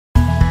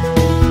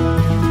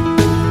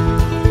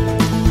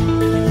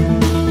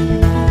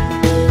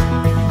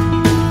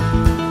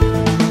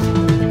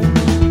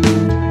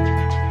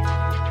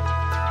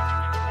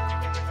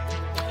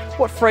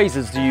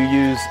phrases do you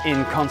use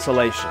in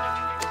consolation?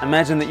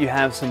 Imagine that you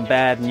have some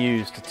bad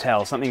news to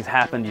tell. Something's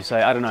happened. You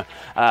say, I don't know,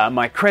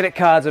 my credit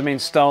cards have been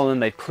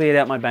stolen. They've cleared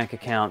out my bank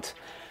account.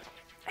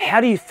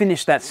 How do you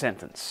finish that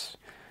sentence?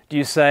 Do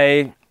you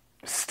say,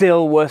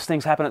 still worse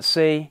things happen at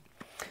sea?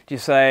 Do you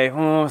say,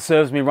 oh,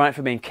 serves me right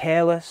for being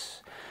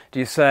careless? Do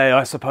you say,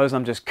 I suppose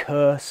I'm just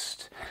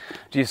cursed?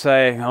 Do you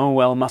say, oh,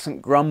 well,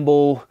 mustn't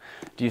grumble?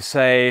 Do you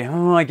say,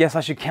 oh, I guess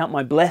I should count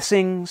my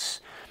blessings?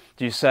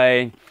 Do you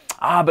say,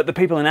 but the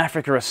people in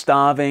Africa are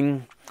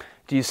starving?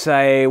 Do you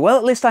say, well,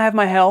 at least I have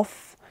my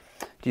health?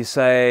 Do you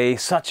say,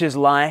 such is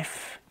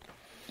life?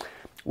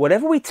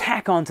 Whatever we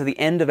tack on to the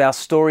end of our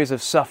stories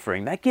of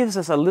suffering, that gives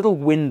us a little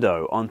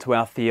window onto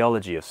our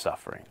theology of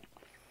suffering.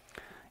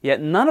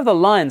 Yet none of the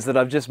lines that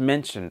I've just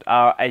mentioned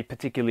are a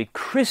particularly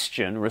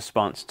Christian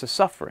response to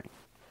suffering.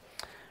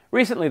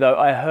 Recently, though,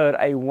 I heard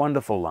a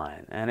wonderful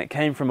line, and it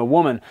came from a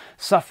woman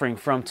suffering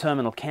from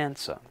terminal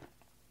cancer.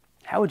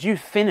 How would you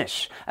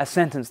finish a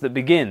sentence that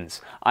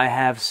begins, I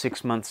have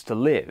 6 months to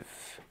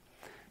live?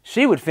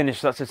 She would finish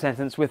such a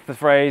sentence with the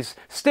phrase,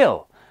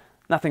 still,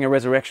 nothing a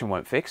resurrection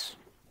won't fix.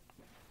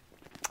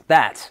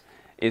 That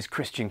is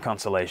Christian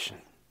consolation.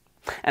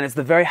 And it's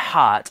the very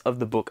heart of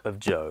the book of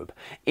Job.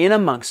 In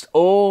amongst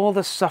all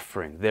the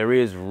suffering, there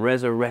is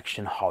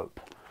resurrection hope.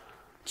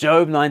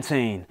 Job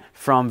 19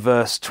 from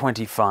verse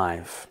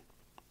 25.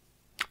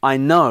 I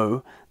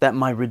know that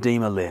my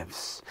Redeemer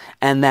lives,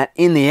 and that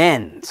in the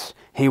end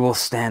he will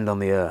stand on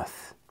the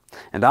earth.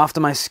 And after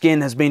my skin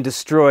has been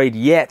destroyed,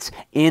 yet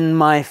in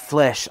my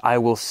flesh I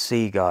will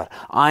see God.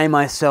 I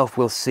myself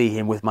will see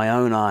him with my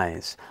own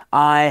eyes.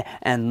 I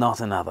and not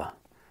another.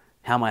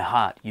 How my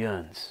heart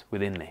yearns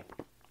within me.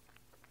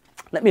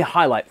 Let me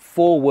highlight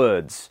 4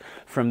 words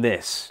from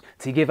this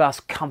to give us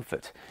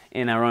comfort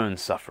in our own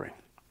suffering.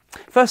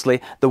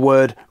 Firstly, the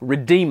word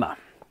Redeemer.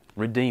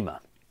 Redeemer.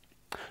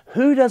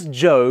 Who does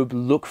Job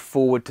look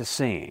forward to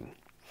seeing?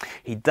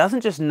 He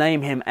doesn't just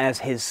name him as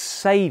his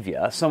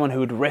saviour, someone who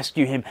would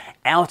rescue him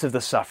out of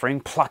the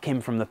suffering, pluck him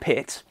from the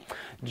pit.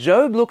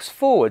 Job looks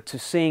forward to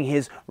seeing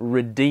his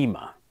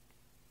Redeemer.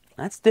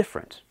 That's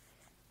different.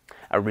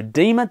 A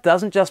Redeemer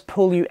doesn't just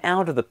pull you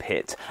out of the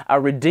pit. A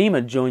Redeemer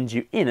joins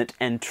you in it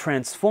and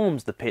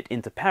transforms the pit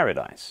into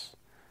paradise.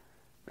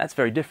 That's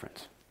very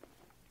different.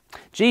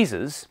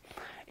 Jesus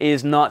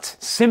is not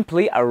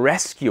simply a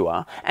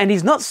rescuer, and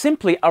he's not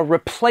simply a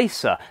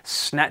replacer,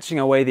 snatching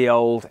away the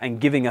old and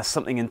giving us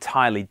something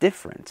entirely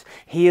different.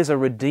 He is a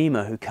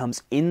Redeemer who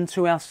comes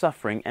into our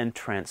suffering and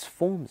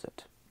transforms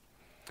it.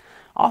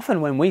 Often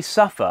when we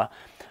suffer,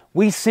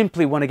 we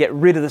simply want to get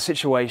rid of the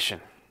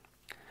situation.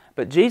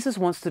 But Jesus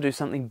wants to do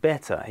something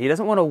better. He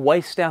doesn't want to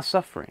waste our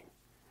suffering.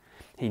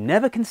 He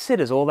never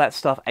considers all that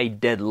stuff a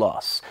dead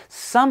loss.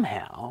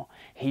 Somehow,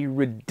 he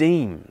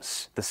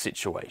redeems the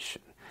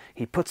situation.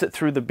 He puts it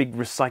through the big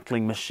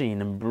recycling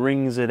machine and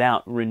brings it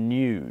out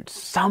renewed.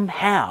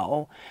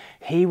 Somehow,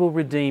 he will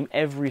redeem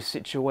every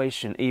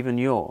situation, even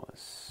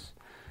yours.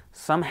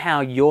 Somehow,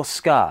 your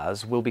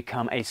scars will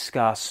become a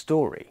scar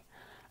story,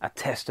 a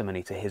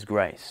testimony to his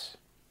grace.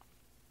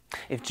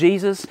 If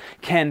Jesus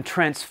can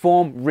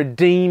transform,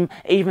 redeem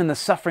even the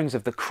sufferings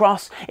of the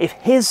cross, if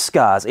his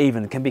scars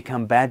even can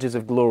become badges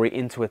of glory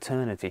into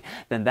eternity,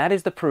 then that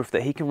is the proof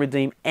that he can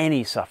redeem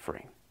any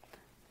suffering,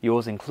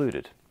 yours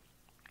included.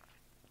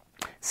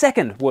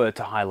 Second word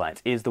to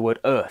highlight is the word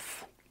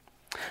earth.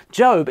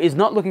 Job is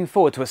not looking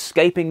forward to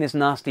escaping this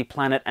nasty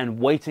planet and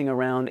waiting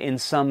around in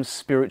some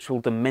spiritual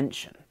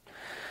dimension.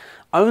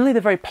 Only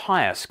the very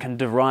pious can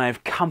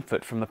derive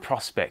comfort from the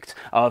prospect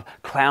of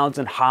clouds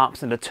and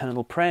harps and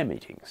eternal prayer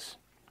meetings.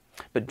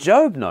 But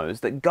Job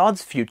knows that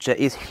God's future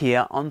is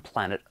here on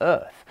planet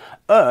Earth.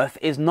 Earth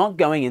is not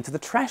going into the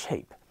trash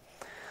heap.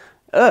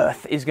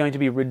 Earth is going to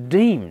be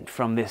redeemed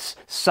from this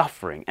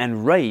suffering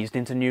and raised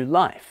into new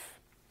life.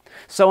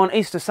 So on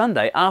Easter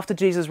Sunday, after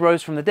Jesus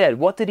rose from the dead,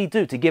 what did he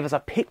do to give us a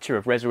picture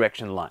of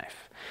resurrection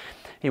life?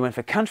 He went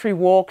for country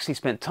walks, he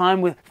spent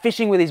time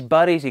fishing with his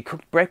buddies, he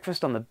cooked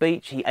breakfast on the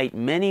beach, he ate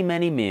many,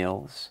 many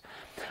meals.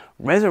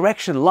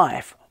 Resurrection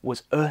life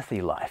was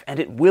earthy life, and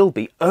it will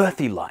be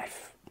earthy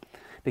life,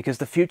 because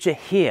the future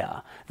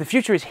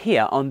is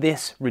here on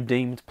this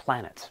redeemed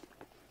planet.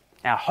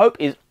 Our hope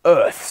is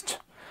earthed,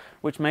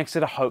 which makes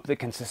it a hope that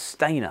can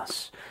sustain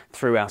us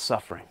through our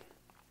suffering.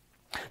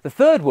 The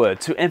third word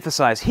to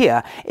emphasize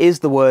here is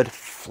the word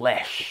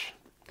flesh.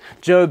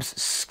 Job's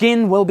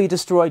skin will be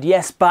destroyed,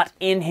 yes, but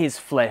in his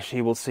flesh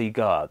he will see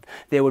God.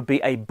 There would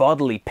be a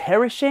bodily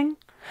perishing,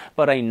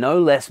 but a no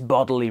less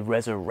bodily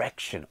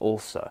resurrection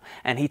also.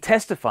 And he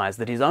testifies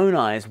that his own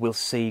eyes will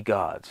see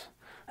God.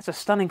 That's a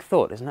stunning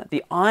thought, isn't it?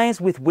 The eyes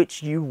with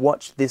which you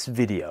watch this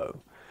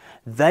video,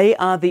 they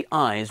are the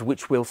eyes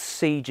which will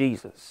see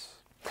Jesus.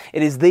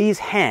 It is these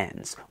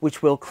hands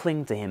which will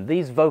cling to him,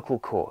 these vocal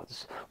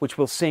cords, which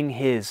will sing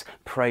his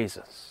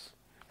praises.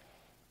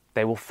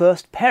 They will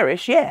first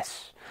perish,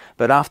 yes,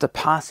 but after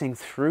passing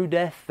through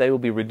death, they will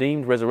be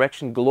redeemed,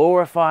 resurrection,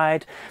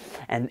 glorified,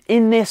 and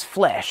in this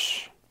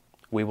flesh,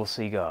 we will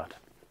see God.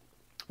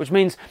 which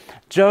means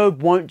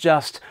Job won't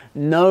just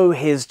know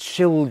his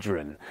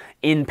children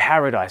in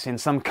paradise, in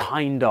some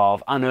kind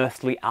of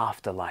unearthly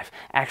afterlife.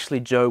 Actually,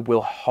 Job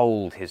will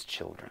hold his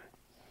children.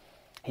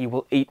 He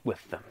will eat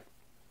with them.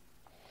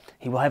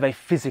 He will have a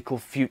physical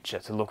future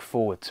to look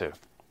forward to.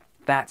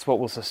 That's what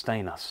will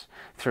sustain us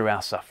through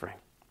our suffering.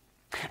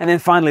 And then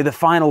finally, the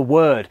final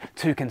word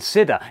to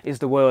consider is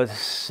the word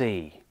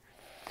see.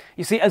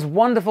 You see, as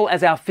wonderful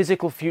as our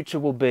physical future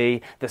will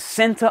be, the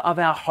center of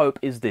our hope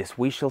is this: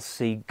 we shall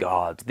see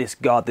God,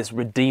 this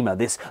Redeemer,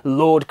 this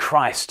Lord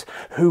Christ,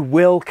 who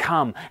will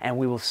come, and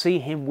we will see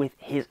him with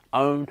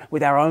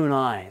our own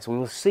eyes. We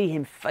will see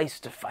him face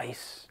to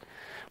face.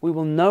 We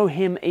will know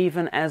him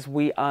even as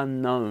we are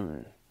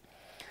known.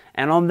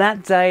 And on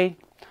that day,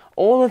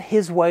 all of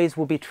his ways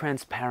will be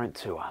transparent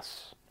to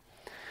us.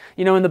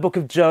 You know, in the book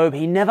of Job,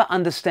 he never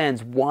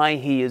understands why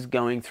he is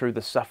going through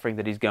the suffering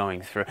that he's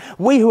going through.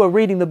 We who are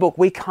reading the book,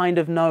 we kind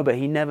of know, but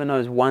he never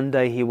knows. One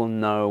day he will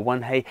know.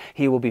 One day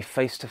he will be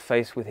face to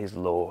face with his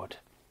Lord.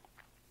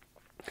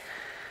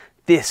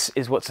 This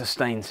is what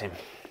sustains him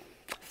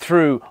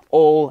through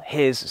all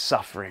his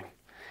suffering.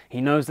 He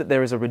knows that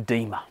there is a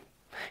Redeemer.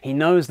 He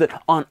knows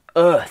that on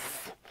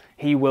earth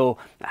he will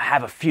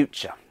have a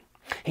future.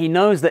 He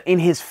knows that in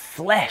his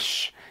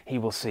flesh he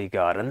will see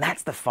God. And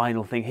that's the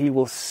final thing. He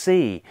will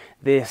see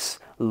this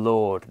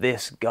Lord,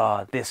 this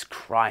God, this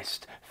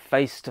Christ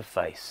face to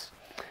face.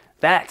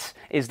 That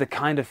is the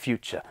kind of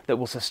future that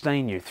will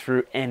sustain you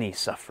through any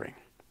suffering.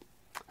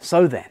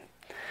 So then,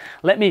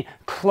 let me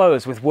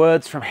close with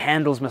words from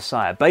Handel's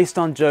Messiah, based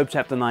on Job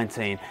chapter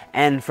 19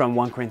 and from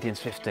 1 Corinthians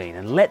 15.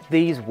 And let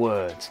these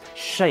words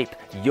shape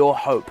your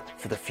hope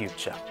for the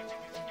future.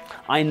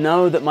 I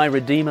know that my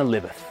Redeemer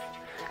liveth,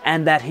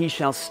 and that he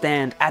shall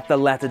stand at the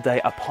latter day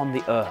upon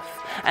the earth.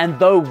 And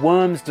though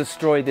worms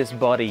destroy this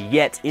body,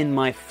 yet in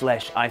my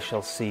flesh I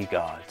shall see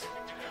God.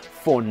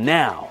 For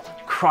now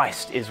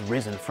Christ is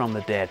risen from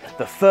the dead,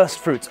 the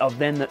firstfruits of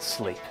them that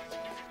sleep.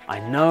 I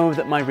know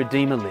that my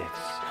Redeemer lives.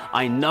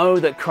 I know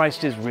that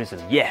Christ is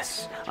risen.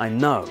 Yes, I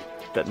know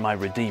that my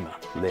Redeemer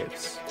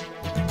lives.